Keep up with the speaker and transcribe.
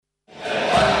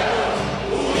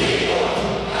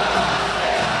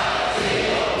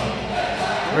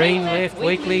Green Left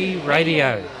Weekly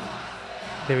Radio.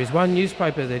 There is one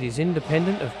newspaper that is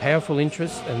independent of powerful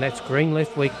interests, and that's Green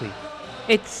Left Weekly.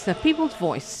 It's the people's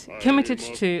voice, committed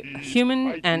to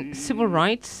human and civil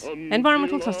rights,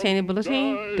 environmental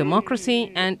sustainability,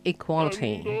 democracy and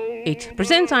equality. It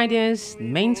presents ideas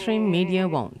mainstream media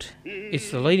won't. It's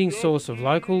the leading source of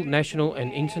local, national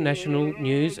and international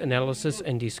news, analysis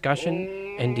and discussion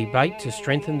and debate to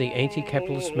strengthen the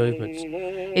anti-capitalist movements.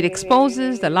 It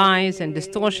exposes the lies and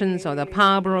distortions of the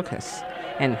power brokers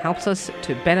and helps us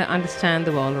to better understand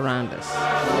the world around us.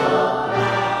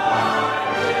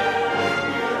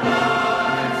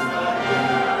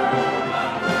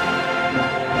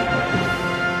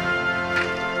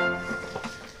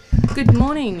 Good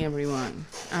morning, everyone,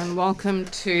 and welcome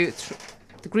to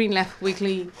the Green Left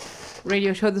Weekly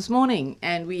radio show this morning.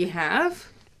 And we have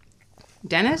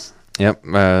Dennis. Yep,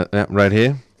 right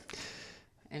here.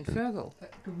 And Fergal.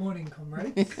 Good morning,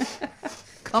 comrades.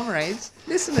 Comrades,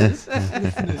 listeners.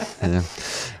 Yeah.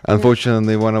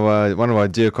 Unfortunately, one of our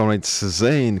dear comrades,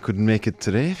 Zane, couldn't make it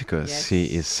today because he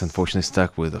is unfortunately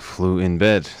stuck with the flu in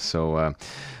bed. So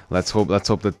let's hope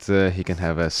that he can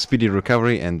have a speedy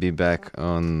recovery and be back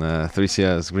on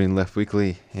 3CR's Green Left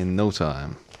Weekly in no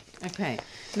time. Okay.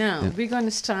 Now, we're going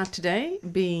to start today,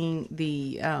 being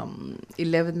the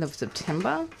 11th of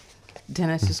September.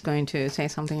 Dennis is going to say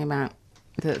something about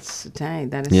this day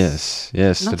that is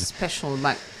yes, not special,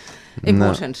 but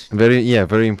important. No,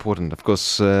 very important. Of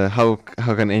course, how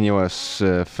can any of us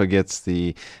forget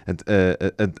the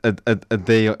a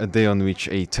day on which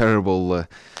a terrible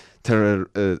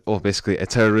or basically a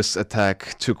terrorist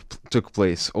attack took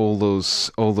place all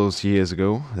those years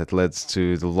ago that led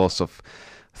to the loss of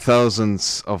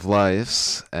thousands of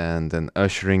lives and an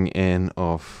ushering in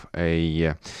of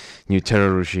a new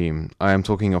terror regime. I am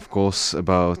talking, of course,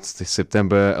 about the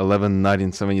September 11,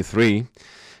 1973,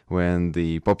 when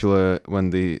the popular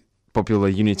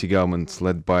unity government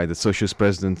led by the socialist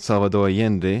president Salvador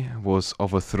Allende was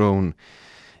overthrown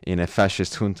in a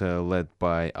fascist junta led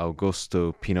by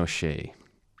Augusto Pinochet.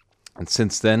 And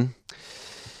since then,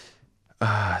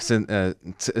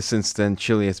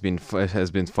 Chile has been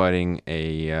fighting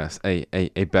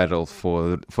a battle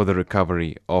for the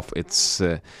recovery of its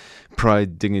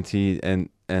pride, dignity,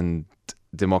 and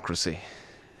democracy.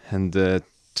 And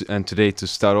today, to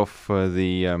start off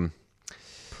the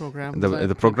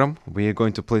program, we are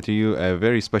going to play to you a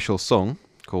very special song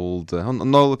called.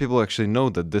 Not all the people actually know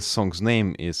that this song's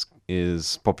name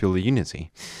is Popular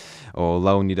Unity, or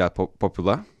La Unidad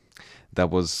Popular. That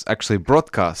was actually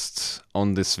broadcast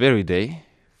on this very day,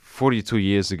 42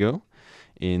 years ago,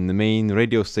 in the main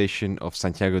radio station of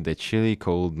Santiago de Chile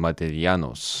called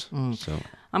Materianos. So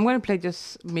I'm going to play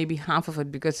just maybe half of it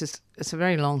because it's a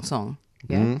very long song.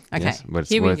 Yeah. Okay. Yes, but it's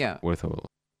here we go. Worth a while.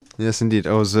 Yes, indeed.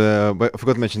 I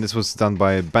forgot to mention this was done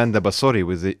by Banda Bassori,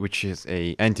 which is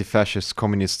a anti-fascist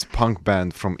communist punk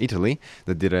band from Italy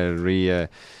that did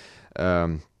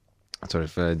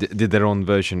did their own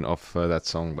version of that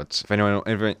song. But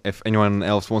if anyone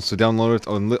else wants to download it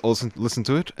or listen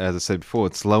to it, as I said before,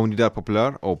 it's La Unidad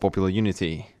Popular or Popular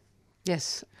Unity.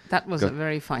 Yes, that was a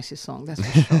very feisty song, that's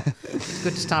for sure. It's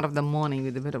good to start off the morning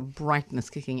with a bit of brightness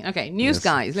kicking in. Okay, news,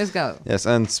 guys, let's go. Yes,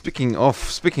 and speaking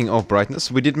of brightness,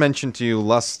 we did mention to you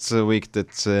last week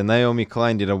that Naomi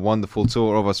Klein did a wonderful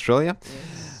tour of Australia.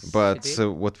 Yes, but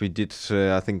what we did,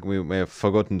 I think we may have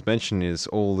forgotten to mention, is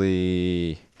all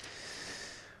the...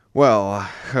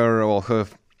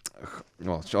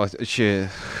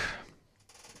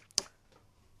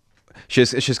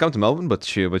 She's come to Melbourne, but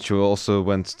she also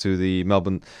went to the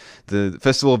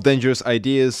Festival of Dangerous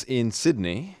Ideas in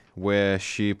Sydney, where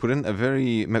she put in a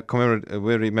very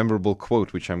memorable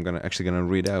quote, which I'm gonna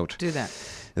read out. Do that.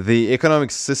 The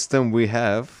economic system we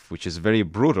have, which is very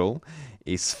brutal,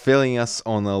 is failing us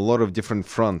on a lot of different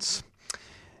fronts.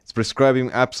 It's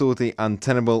prescribing absolutely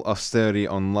untenable austerity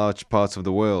on large parts of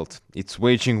the world. It's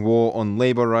waging war on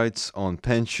labor rights, on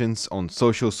pensions, on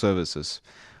social services.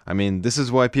 I mean, this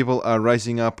is why people are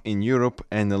rising up in Europe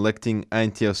and electing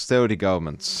anti-austerity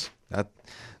governments. That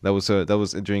was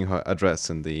during her address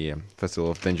in the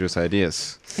Festival of Dangerous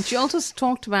Ideas. And she also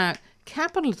talked about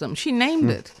capitalism. She named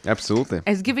it. Absolutely.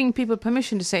 As giving people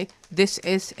permission to say, this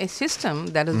is a system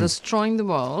that is destroying the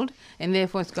world, and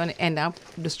therefore it's going to end up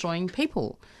destroying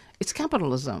people. It's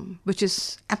capitalism, which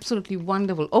is absolutely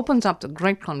wonderful. Opens up a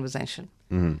great conversation.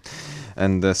 Mm-hmm.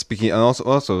 And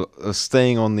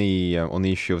staying on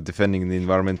the issue of defending the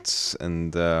environment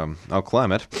and our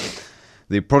climate,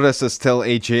 the protesters tell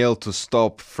AGL to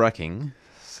stop fracking.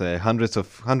 So hundreds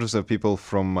of people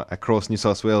from across New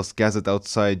South Wales gathered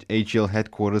outside AGL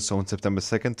headquarters on September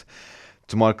 2nd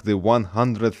to mark the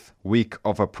 100th week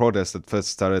of a protest that first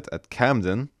started at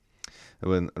Camden,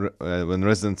 when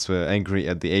residents were angry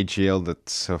at the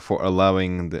AGL for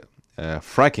allowing the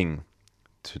fracking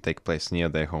to take place near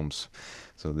their homes.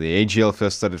 So the AGL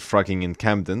first started fracking in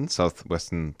Camden,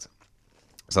 southwestern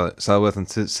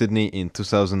Sydney in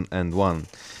 2001.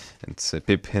 And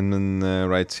Pip Hinman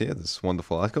writes here this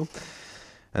wonderful article.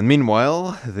 And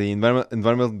meanwhile, the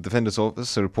Environmental Defender's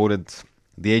Office reported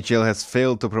the AGL has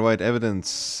failed to provide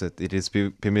evidence that it is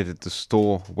permitted to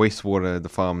store wastewater at the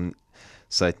farm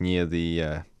site near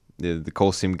the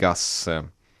coal seam gas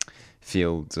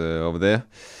field over there.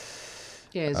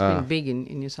 Yeah, it's been big in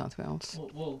New South Wales.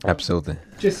 Well, Absolutely.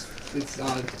 It's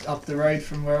up the road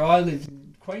from where I live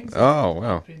in Queensland. Oh,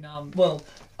 wow. In,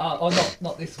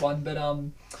 not this one, but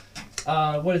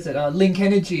what is it? Link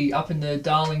Energy up in the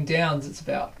Darling Downs. It's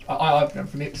about I'm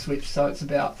from Ipswich, so it's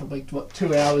about probably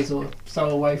 2 hours or so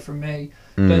away from me.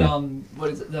 But what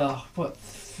is it?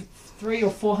 300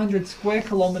 or 400 square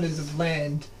kilometres of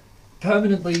land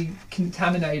permanently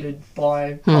contaminated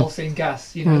by coal seam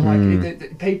gas. You know,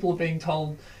 people are being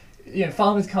told, you know,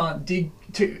 farmers can't dig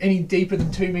any deeper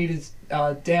than 2 metres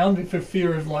down for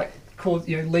fear of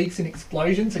leaks and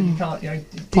explosions, and you can't dig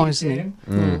poisoning.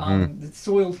 The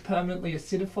soil's permanently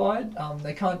acidified.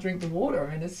 They can't drink the water.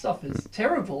 I mean, this stuff is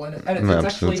terrible, and it's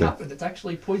actually happened. It's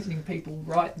actually poisoning people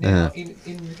right now in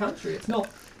the country. It's not.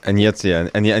 And yet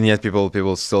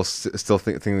people still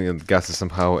think that gas is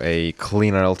somehow a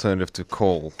cleaner alternative to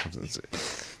coal.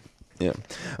 Yeah.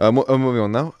 Moving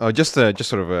on now. Just to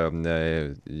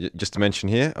mention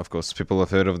here, of course, people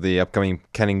have heard of the upcoming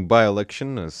Canning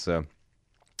by-election as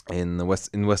in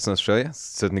Western Australia. It's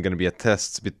certainly going to be a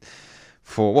test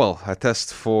for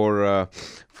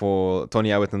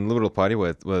Tony Abbott and the Liberal Party,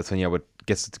 where Tony Abbott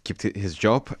gets to keep his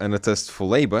job, and a test for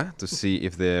Labor to see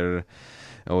if their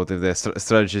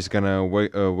strategy is going to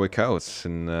work out,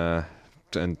 and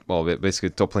basically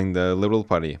toppling the Liberal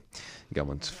Party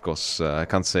government. Of course, I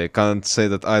can't say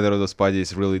that either of those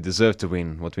parties really deserve to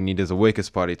win. What we need is a Workers'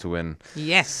 Party to win.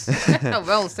 Yes.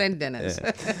 Well said, Dennis.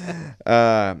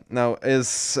 Now,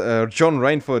 as John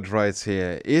Rainford writes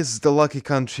here, is the lucky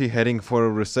country heading for a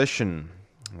recession?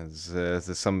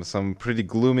 There's some pretty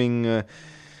glooming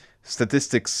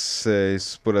statistics he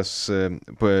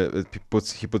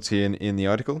puts here in the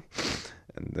article,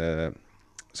 and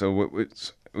so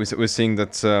we're seeing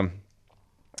that.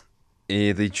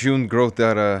 The June growth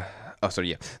data,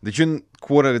 the June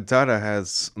quarter data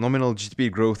has nominal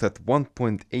GDP growth at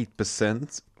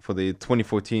 1.8% for the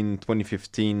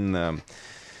 2014-2015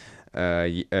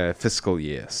 fiscal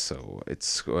year. So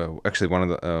it's actually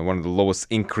one of the lowest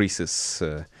increases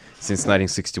since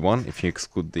 1961, if you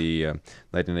exclude the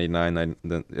 1989,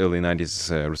 the early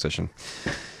 90s recession.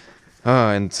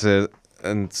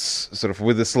 And sort of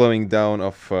with the slowing down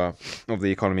of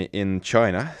the economy in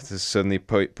China, this is certainly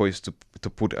poised to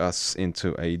put us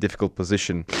into a difficult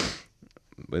position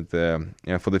with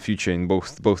for the future in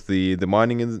both the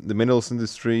mining and the minerals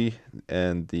industry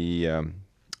and the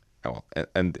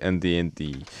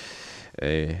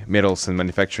metals and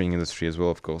manufacturing industry as well,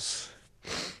 of course.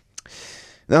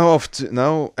 Now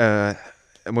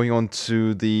moving on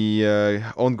to the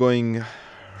ongoing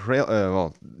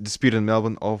dispute in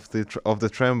Melbourne of the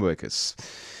tram workers.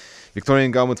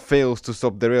 Victorian government fails to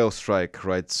stop the rail strike,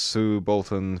 writes Sue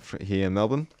Bolton here in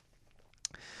Melbourne.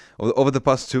 Over the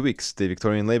past 2 weeks, the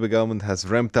Victorian Labor government has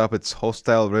ramped up its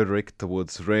hostile rhetoric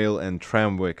towards rail and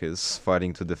tram workers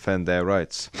fighting to defend their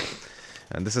rights.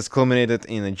 And this has culminated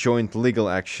in a joint legal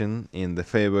action in the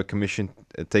Fair Work Commission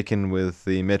taken with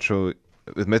Metro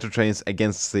Trains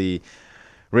against the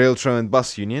Rail, Tram and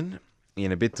Bus Union,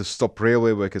 in a bid to stop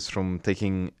railway workers from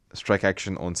taking strike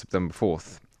action on September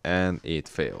 4th, and it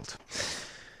failed.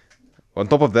 On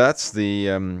top of that, the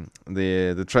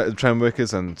tram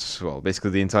workers and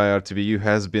basically the entire RTBU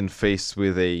has been faced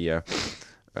with a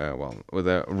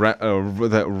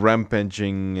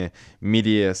rampaging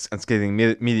media and scathing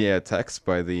media attacks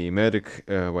by the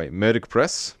Murdoch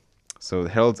press. So the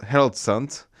Herald Sun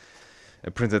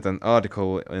printed an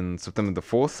article in September the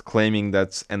 4th claiming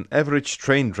that an average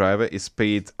train driver is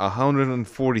paid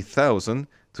 $140,000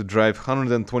 to drive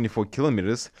 124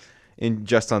 kilometers in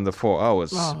just under 4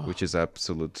 hours, which is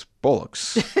absolute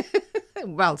bollocks.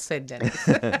 Well said, Dennis.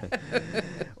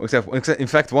 In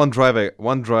fact, one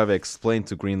driver explained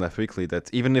to Green Life Weekly that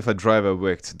even if a driver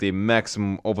worked the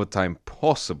maximum overtime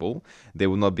possible, they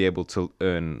would not be able to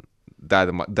earn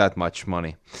that much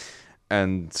money.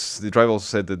 And the driver also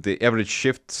said that the average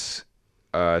shift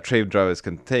train drivers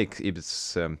can take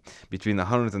is between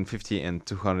 150 and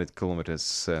 200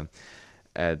 kilometers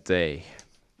a day.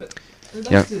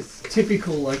 That's just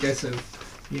typical, I guess, of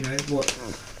what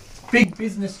big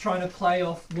business trying to play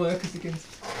off workers against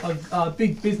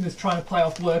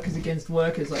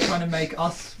workers, like trying to make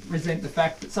us resent the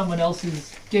fact that someone else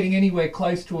is getting anywhere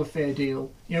close to a fair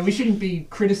deal. We shouldn't be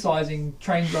criticising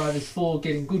train drivers for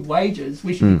getting good wages.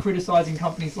 We should be criticising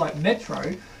companies like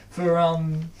Metro for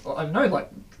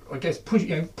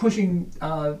pushing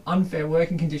unfair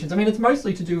working conditions. I mean, it's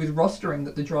mostly to do with rostering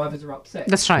that the drivers are upset.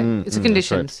 That's right. It's the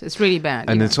conditions. Right. It's really bad.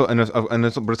 And it's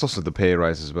also the pay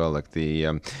rise as well. Like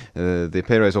the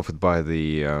pay rise offered by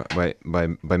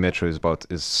by Metro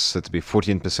is said to be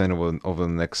 14% over the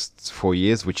next 4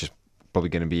 years, which is probably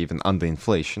going to be even under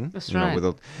inflation. That's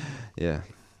right. Yep.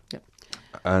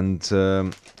 And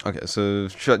okay, so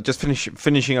just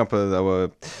finishing up our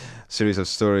series of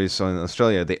stories on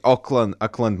Australia. The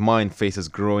Auckland mine faces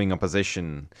growing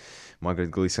opposition.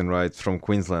 Margaret Gleeson writes from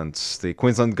Queensland. The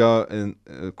Queensland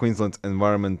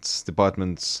Environment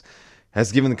Department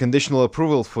has given conditional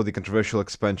approval for the controversial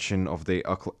expansion of the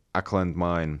Auckland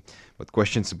mine, but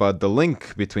questions about the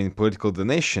link between political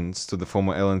donations to the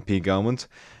former LNP government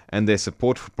and their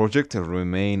support for the project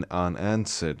remain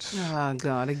unanswered. Oh,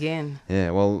 God, again.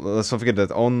 Yeah, well, let's not forget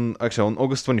that on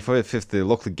August 25th, the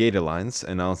Lockley Gate Alliance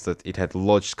announced that it had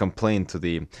lodged complaint to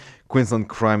the Queensland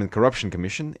Crime and Corruption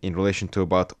Commission in relation to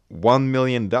about $1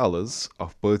 million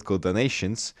of political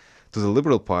donations to the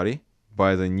Liberal Party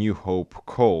by the New Hope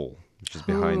Coal, which is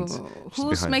behind.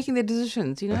 Who's making the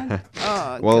decisions,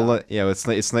 Oh, well,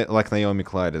 it's not like Naomi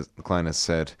Klein has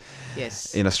said.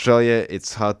 Yes. In Australia,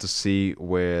 it's hard to see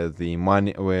where the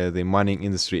mining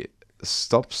industry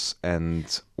stops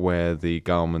and where the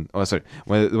government. It's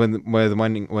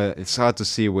hard to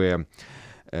see where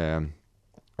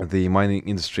the mining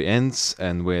industry ends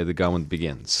and where the government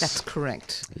begins. That's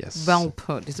correct. Yes. Well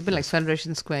put. It's a bit like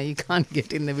Federation Square. You can't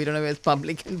get in there. We don't know where it's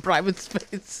public and private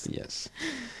space. Yes.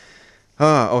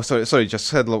 Sorry.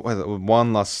 Just had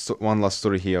one last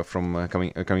story here from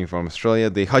coming from Australia.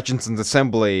 The Hutchinson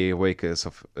Assembly workers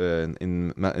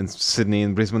in Sydney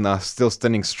and Brisbane are still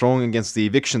standing strong against the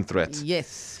eviction threat.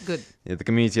 Yes, good. Yeah, the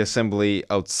community assembly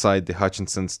outside the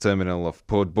Hutchinson's terminal of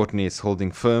Port Botany is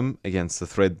holding firm against the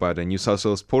threat by the New South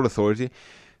Wales Port Authority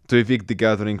to evict the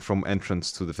gathering from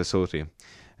entrance to the facility.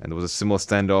 And there was a similar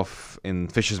standoff in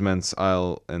Fisherman's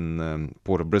Isle in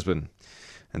Port of Brisbane.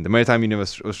 And the Maritime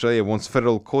University of Australia wants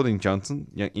federal court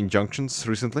injunctions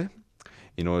recently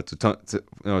in order to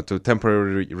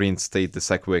temporarily reinstate the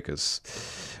sacked workers.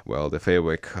 Well, the Fair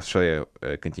Work Australia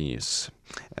continues.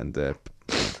 And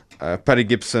Paddy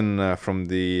Gibson from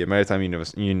the Maritime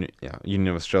Union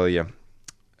of Australia.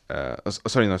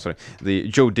 The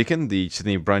Joe Dicken, the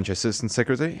Sydney Branch Assistant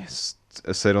Secretary,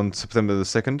 said on September the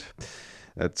 2nd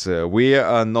that we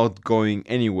are not going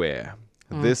anywhere.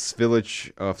 This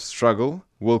village of struggle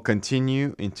will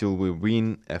continue until we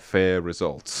win a fair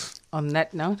result. On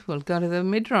that note, we'll go to the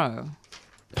mid-row.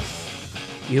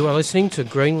 You are listening to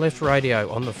Green Left Radio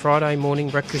on the Friday Morning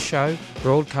Breakfast Show,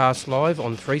 broadcast live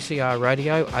on 3CR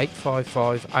Radio,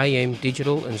 855 AM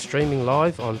digital and streaming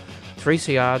live on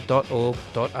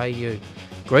 3cr.org.au.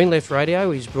 Green Left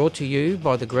Radio is brought to you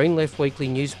by the Green Left Weekly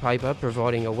newspaper,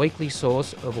 providing a weekly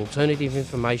source of alternative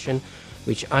information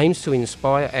which aims to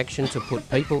inspire action to put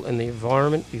people and the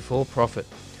environment before profit.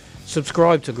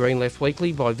 Subscribe to Green Left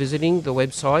Weekly by visiting the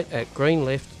website at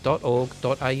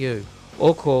greenleft.org.au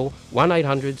or call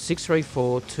 1800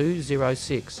 634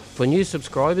 206. For new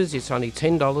subscribers, it's only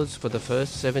 $10 for the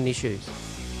first 7 issues.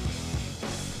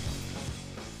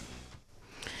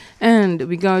 And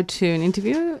we go to an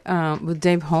interview with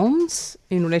Dave Holmes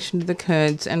in relation to the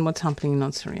Kurds and what's happening in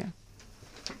North Syria.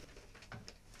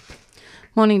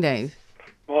 Morning, Dave.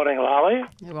 Morning, Lali.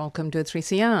 Welcome to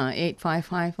 3CR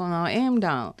 855 on our AM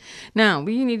dial. Now,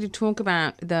 we need to talk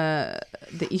about the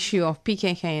issue of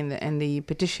PKK and the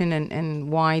petition and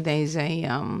why there's a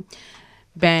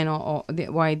ban or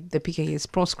why the PKK is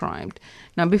proscribed.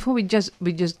 Now, before we just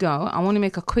go, I want to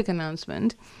make a quick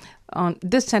announcement. On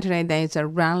this Saturday, there is a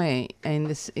rally in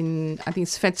I think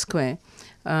it's Fed Square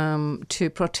to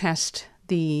protest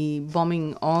the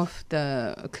bombing of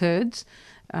the Kurds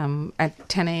at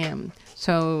 10 a.m.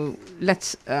 So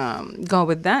let's go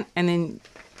with that, and then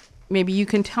maybe you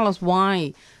can tell us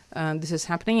why this is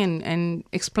happening and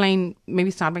explain. Maybe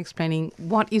start by explaining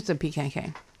what is the PKK.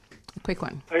 A quick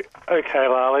one. Okay,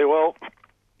 Lali. Well,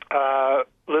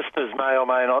 listeners may or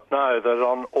may not know that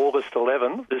on August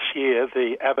 11 this year,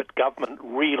 the Abbott government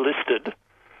relisted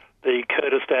the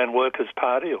Kurdistan Workers'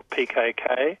 Party, or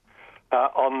PKK,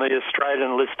 on the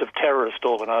Australian list of terrorist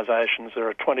organisations. There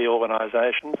are 20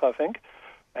 organisations, I think,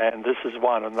 and this is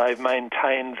one. And they've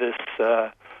maintained this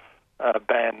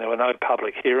ban. There were no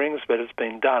public hearings, but it's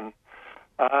been done.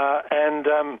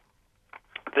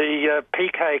 The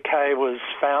PKK was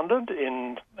founded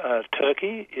in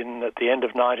Turkey at the end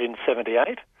of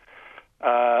 1978.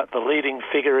 The leading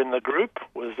figure in the group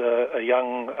was a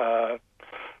young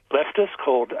leftist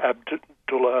called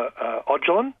Abdullah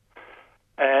Öcalan.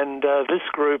 And this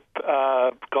group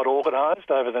got organised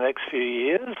over the next few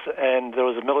years, and there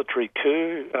was a military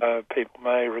coup, people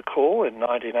may recall, in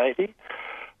 1980.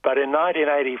 But in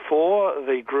 1984,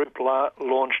 the group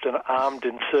launched an armed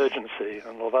insurgency,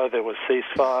 and although there were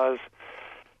ceasefires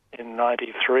in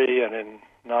 93 and in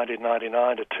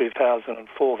 1999 to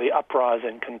 2004, the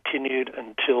uprising continued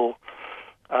until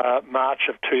March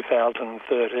of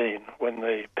 2013, when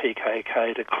the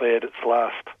PKK declared its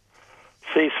last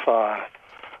ceasefire.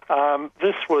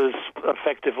 This was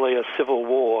effectively a civil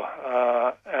war.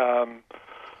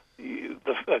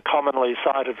 The commonly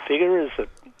cited figure is that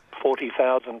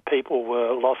 40,000 people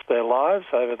lost their lives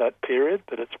over that period,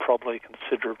 but it's probably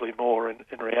considerably more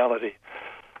in reality.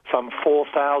 Some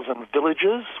 4,000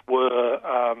 villages were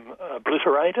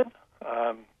obliterated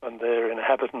and their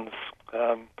inhabitants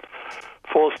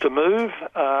forced to move.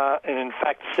 And in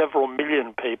fact, several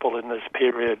million people in this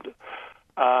period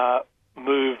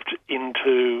moved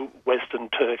into Western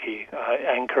Turkey,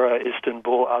 Ankara,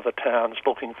 Istanbul, other towns,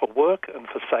 looking for work and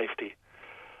for safety.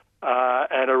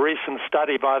 And a recent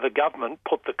study by the government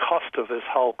put the cost of this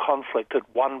whole conflict at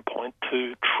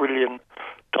 $1.2 trillion.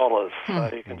 So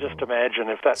you can just imagine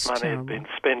if that money had been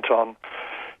spent on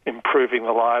improving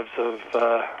the lives of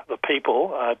the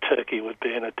people, Turkey would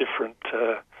be in a different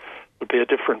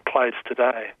place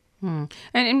today.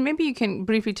 And maybe you can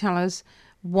briefly tell us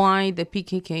why the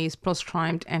PKK is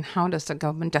proscribed and how does the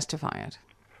government justify it?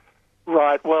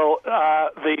 Right. Well,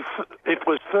 it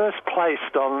was first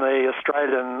placed on the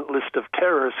Australian list of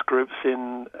terrorist groups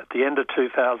at the end of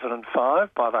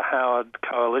 2005 by the Howard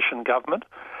coalition government,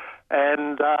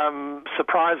 and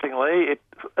surprisingly,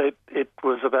 it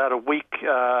was about a week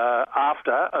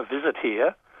after a visit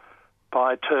here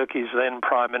by Turkey's then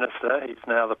Prime Minister, he's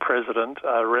now the President,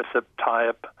 Recep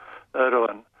Tayyip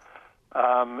Erdogan.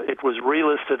 It was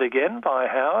relisted again by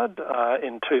Howard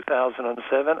in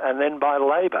 2007 and then by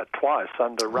Labor twice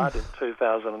under Rudd in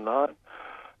 2009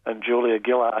 and Julia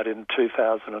Gillard in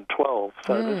 2012.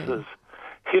 So this is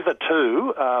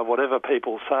hitherto, whatever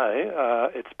people say,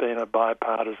 it's been a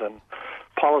bipartisan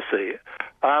policy.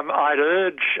 I'd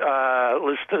urge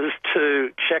listeners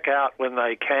to check out when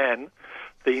they can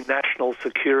the National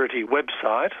Security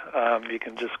website. You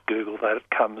can just Google that, it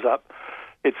comes up.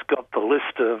 It's got the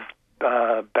list of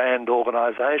banned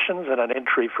organisations and an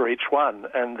entry for each one.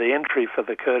 And the entry for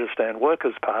the Kurdistan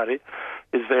Workers' Party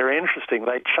is very interesting.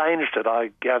 They changed it,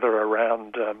 I gather,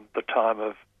 around the time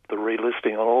of the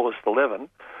relisting on August 11.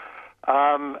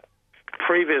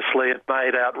 Previously, it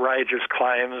made outrageous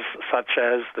claims such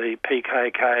as the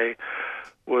PKK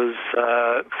was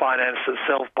financed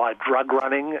itself by drug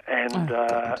running and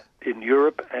in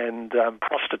Europe and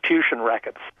prostitution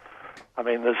rackets. I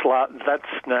mean,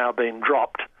 that's now been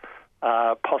dropped.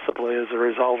 Possibly as a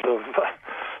result of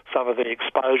some of the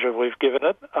exposure we've given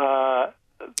it.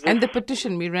 And the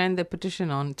petition, we ran the petition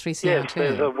on 3CR2. Yes,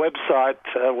 there's a website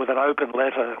with an open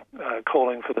letter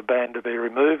calling for the ban to be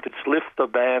removed. It's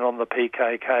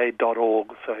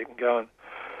liftthebanonthepkk.org, so you can go and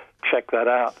check that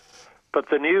out. But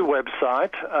the new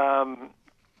website,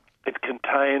 it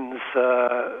contains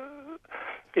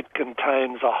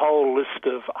a whole list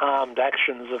of armed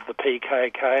actions of the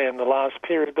PKK in the last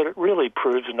period, but it really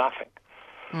proves nothing.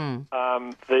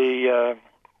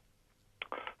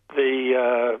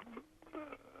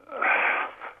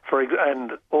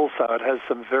 And also it has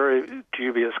some very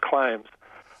dubious claims.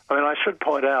 I mean, I should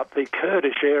point out the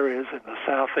Kurdish areas in the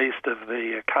southeast of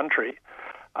the country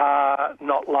are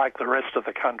not like the rest of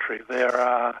the country. There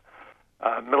are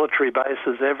military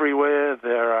bases everywhere.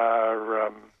 There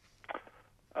are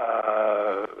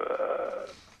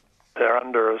they're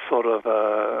under a sort of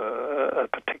a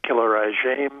particular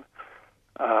regime.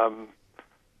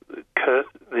 The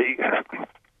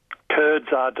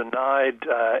Kurds are denied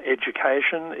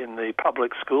education in the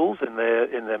public schools in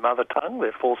their mother tongue.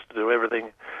 They're forced to do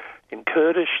everything in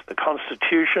Kurdish. The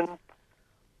Constitution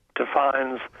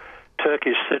defines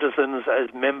Turkish citizens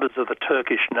as members of the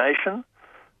Turkish nation,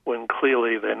 when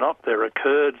clearly they're not. There are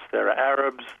Kurds, there are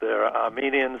Arabs, there are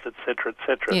Armenians, etc.,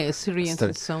 etc. Yeah, Syrians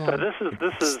and so on. So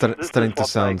this is starting to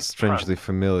sound strangely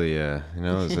familiar. You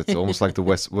know, it's almost like the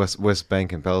West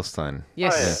Bank in Palestine.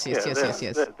 Yes.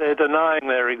 They're denying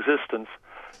their existence.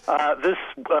 This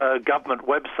government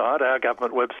website, our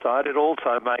government website, it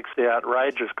also makes the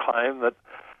outrageous claim that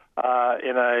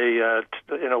In a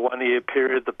 1-year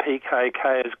period, the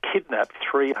PKK has kidnapped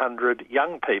 300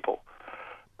 young people.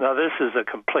 Now, this is a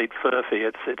complete furphy.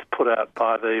 It's put out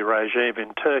by the regime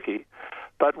in Turkey.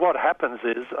 But what happens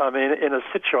is, in a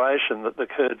situation that the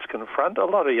Kurds confront, a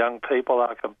lot of young people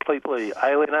are completely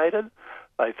alienated.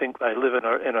 They think they live in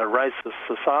a racist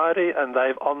society, and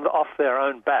off their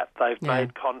own bat, they've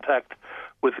made contact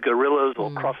with guerrillas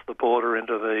or crossed the border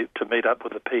to meet up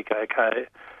with the PKK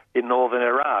in northern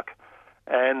Iraq.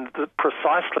 And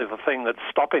precisely the thing that's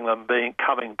stopping them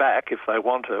coming back, if they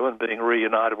want to, and being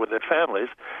reunited with their families,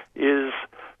 is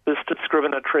this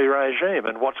discriminatory regime.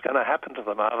 And what's going to happen to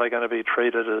them? Are they going to be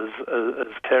treated as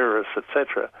terrorists,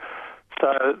 etc.?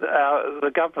 So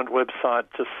the government website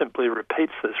just simply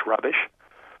repeats this rubbish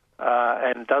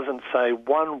and doesn't say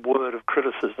one word of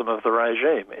criticism of the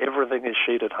regime. Everything is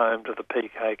sheeted home to the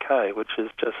PKK, which is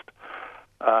just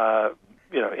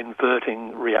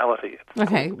inverting reality.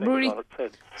 Okay, Rudy,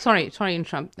 sorry to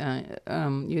interrupt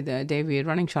you there, Dave. We're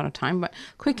running short of time, but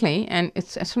quickly, and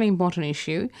it's a really important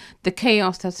issue, the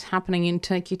chaos that's happening in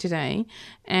Turkey today,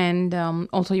 and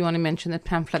also you want to mention the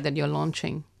pamphlet that you're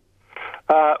launching.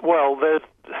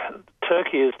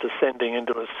 Turkey is descending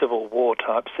into a civil war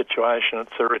type situation.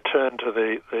 It's a return to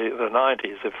the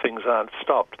 90s if things aren't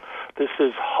stopped. This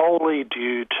is wholly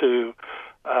due to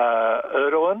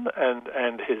Erdogan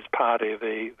and his party,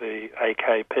 the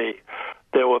AKP.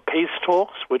 There were peace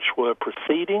talks which were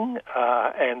proceeding,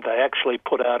 and they actually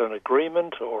put out an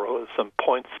agreement or some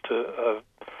points to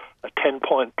a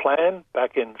 10-point plan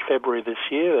back in February this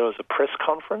year. There was a press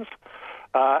conference,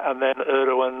 and then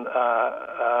Erdogan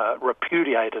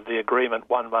repudiated the agreement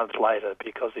 1 month later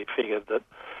because he figured that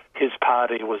his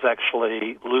party was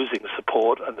actually losing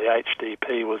support and the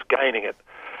HDP was gaining it.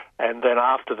 And then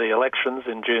after the elections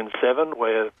in June 7,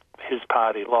 where his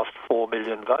party lost 4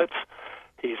 million votes,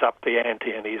 he's upped the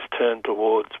ante and he's turned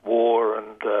towards war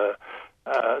and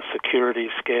security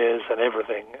scares and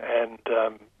everything. And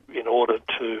in order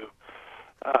to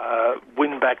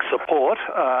win back support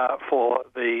for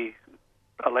the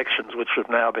elections, which have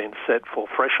now been set for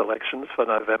fresh elections for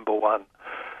November 1.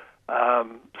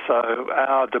 So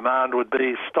our demand would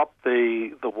be stop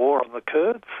the war on the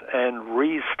Kurds and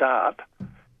restart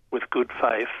with good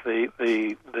faith the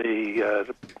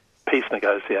peace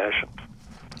negotiations.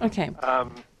 Okay.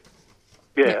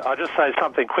 I'll just say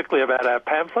something quickly about our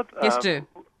pamphlet. Yes, do.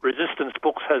 Resistance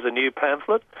Books has a new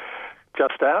pamphlet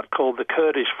just out called The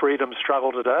Kurdish Freedom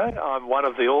Struggle Today. I'm one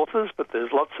of the authors, but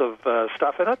there's lots of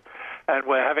stuff in it. And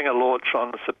we're having a launch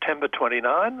on September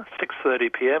 29,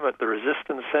 6:30 p.m. at the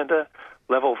Resistance Centre,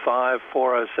 Level 5,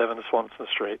 407 Swanson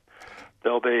Street.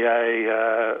 There'll be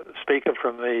a speaker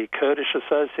from the Kurdish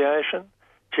Association,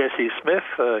 Jesse Smith,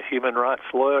 a human rights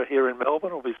lawyer here in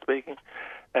Melbourne, will be speaking,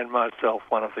 and myself,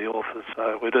 one of the authors.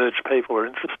 So we'd urge people who are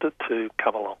interested to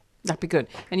come along. That'd be good.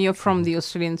 And you're from the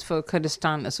Australians for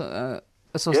Kurdistan Association?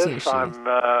 Yes,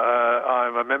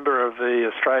 I'm a member of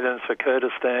the Australians for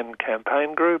Kurdistan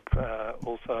campaign group,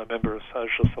 also a member of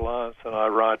Socialist Alliance, and I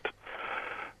write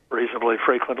reasonably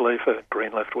frequently for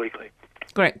Green Left Weekly.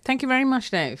 Great. Thank you very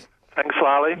much, Dave. Thanks,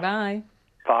 Lali. Bye.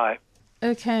 Bye.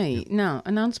 Okay, now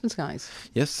announcements, guys.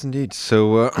 Yes, indeed.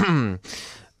 So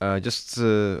just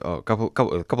a couple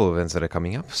of events that are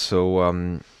coming up.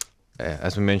 So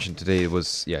as we mentioned today,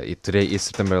 today is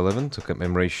September 11th, a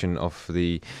commemoration of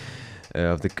the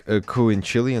coup in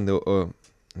Chile and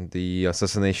the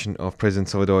assassination of President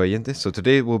Salvador Allende. So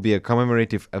today will be a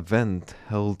commemorative event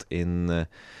held in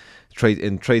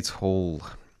Trades Hall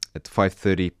at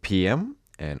 5:30 p.m.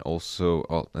 and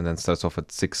then starts off at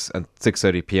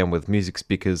 6:30 p.m. with music,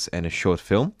 speakers, and a short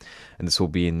film. And this will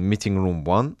be in Meeting Room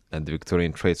 1 at the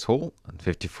Victorian Trades Hall at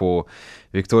 54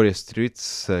 Victoria Street,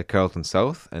 Carlton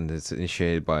South. And it's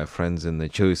initiated by friends in the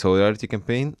Chile Solidarity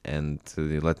Campaign and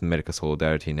the Latin America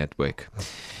Solidarity Network.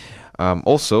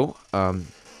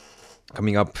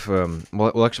 Coming up,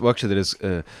 actually, there is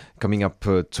coming up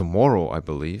tomorrow, I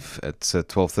believe, at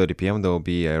 12:30 p.m. There will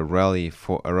be a rally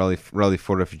for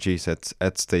for refugees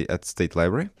at State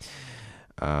Library,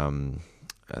 and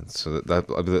so that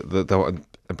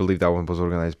I believe that one was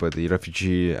organized by the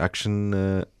Refugee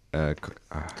Action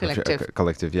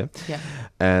Collective, yeah.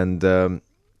 And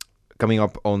coming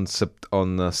up on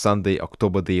Sunday,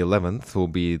 October the 11th, will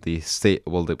be the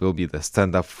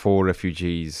Stand Up for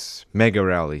Refugees mega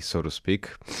rally, so to speak.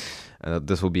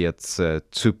 This will be at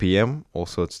 2 p.m.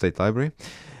 also at State Library.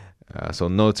 So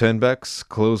no turnbacks,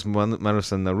 close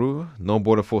Manus and Nauru, no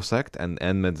Border Force Act, and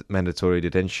end mandatory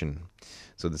detention.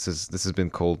 So this has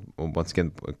been called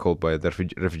by the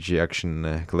Refugee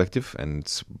Action Collective, and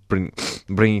it's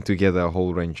bringing together a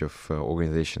whole range of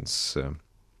organizations.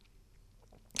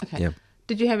 Okay. Yeah.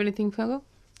 Did you have anything, Fergal,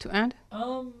 to add?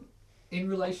 In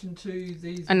relation to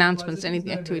these Announcements, any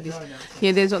No, activities? no announcements.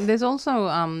 Yeah, there's also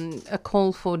a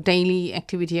call for daily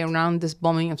activity around this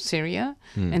bombing of Syria,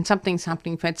 and something's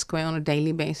happening Fed Square on a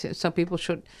daily basis. So people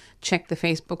should check the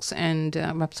Facebooks and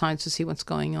websites to see what's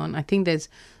going on. I think there's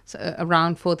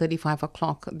around 4:30, 5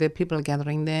 o'clock, the people are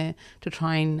gathering there to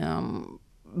try and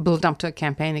build up to a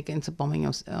campaign against the bombing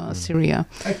of Syria.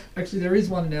 Actually, there is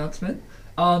one announcement.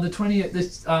 The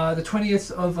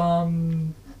 20th of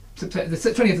September, the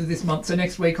 20th of this month. So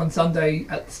next week on Sunday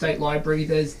at the State Library,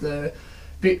 there's the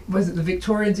the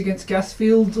Victorians against gas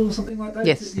fields or something like that?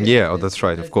 Yes. Yeah, that's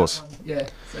right, of course. Yeah,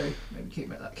 so maybe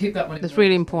keep that one. That's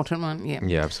really important one. Yeah.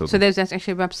 Yeah, absolutely. So there's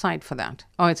actually a website for that.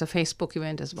 Oh, it's a Facebook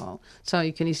event as well. So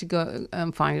you can easily go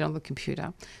find it on the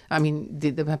computer. I mean,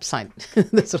 the website.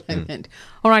 That's what I meant.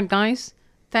 All right, guys.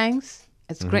 Thanks.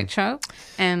 It's a great show.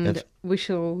 And we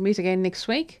shall meet again next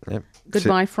week. Yep.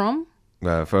 Goodbye from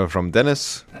From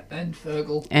Dennis. And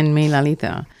Fergal. and me,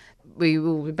 Lalita. We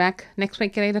will be back next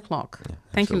week at 8 o'clock.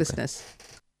 Thank you, absolutely. listeners.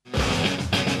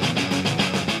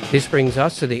 This brings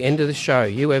us to the end of the show.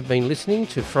 You have been listening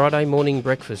to Friday Morning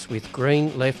Breakfast with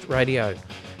Green Left Radio.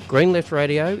 Green Left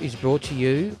Radio is brought to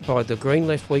you by the Green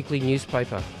Left Weekly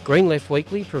newspaper. Green Left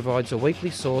Weekly provides a weekly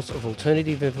source of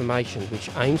alternative information which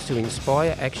aims to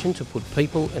inspire action to put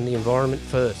people and the environment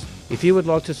first. If you would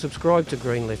like to subscribe to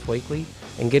Green Left Weekly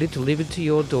and get it delivered to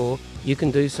your door, you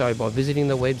can do so by visiting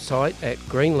the website at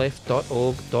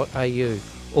greenleft.org.au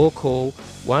or call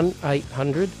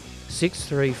 1800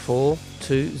 634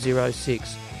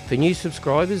 206. For new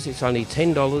subscribers, it's only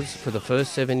 $10 for the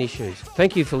first 7 issues.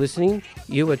 Thank you for listening.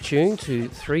 You are tuned to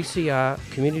 3CR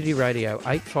Community Radio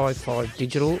 855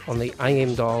 digital on the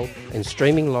AM dial and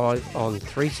streaming live on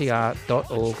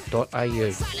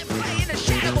 3cr.org.au.